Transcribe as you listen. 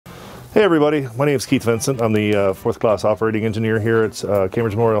Hey everybody, my name is Keith Vincent. I'm the fourth class operating engineer here at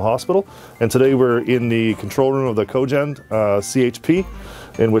Cambridge Memorial Hospital, and today we're in the control room of the Cogen CHP,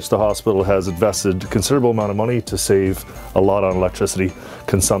 in which the hospital has invested a considerable amount of money to save a lot on electricity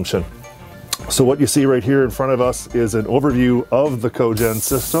consumption. So what you see right here in front of us is an overview of the Cogen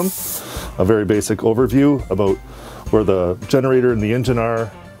system, a very basic overview about where the generator and the engine are,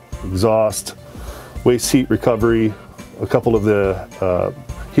 exhaust, waste heat recovery, a couple of the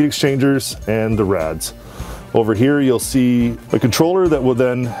heat exchangers, and the rads. Over here you'll see a controller that will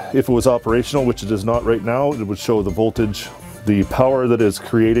then, if it was operational, which it is not right now, it would show the voltage, the power that is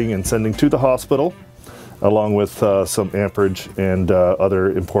creating and sending to the hospital, along with some amperage and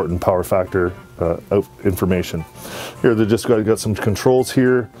other important power factor information. Here they've just got some controls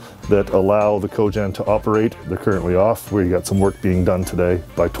here that allow the Cogen to operate. They're currently off. We got some work being done today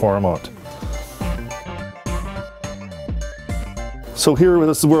by Toromont. So here,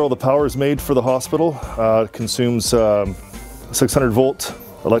 this is where all the power is made for the hospital. It consumes 600 volt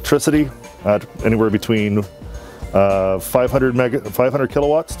electricity at anywhere between 500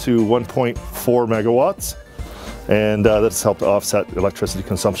 kilowatts to 1.4 megawatts. And that's helped to offset electricity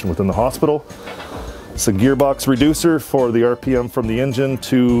consumption within the hospital. It's a gearbox reducer for the RPM from the engine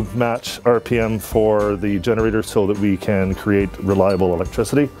to match RPM for the generator so that we can create reliable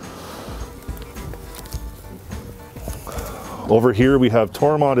electricity. Over here we have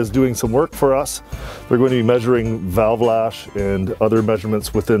Toromont is doing some work for us. They're going to be measuring valve lash and other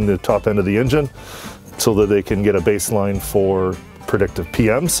measurements within the top end of the engine so that they can get a baseline for predictive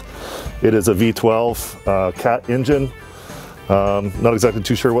PMs. It is a V12 CAT engine. Not exactly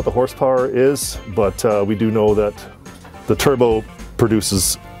too sure what the horsepower is, but we do know that the turbo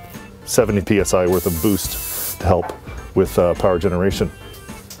produces 70 psi worth of boost to help with power generation.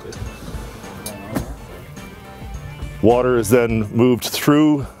 Water is then moved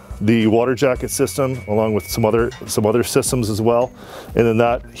through the water jacket system along with some other systems as well, and then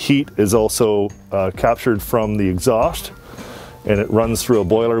that heat is also captured from the exhaust, and it runs through a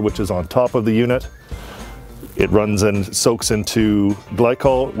boiler which is on top of the unit. It runs and soaks into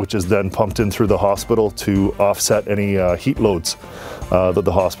glycol, which is then pumped in through the hospital to offset any heat loads that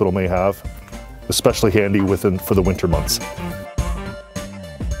the hospital may have, especially handy for the winter months.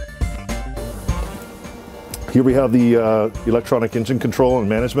 Here we have the electronic engine control and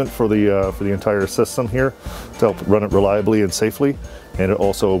management for the entire system here to help run it reliably and safely, and it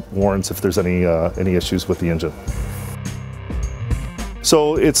also warns if there's any issues with the engine.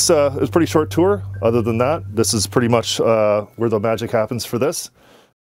 So it's a pretty short tour. Other than that, this is pretty much where the magic happens for this.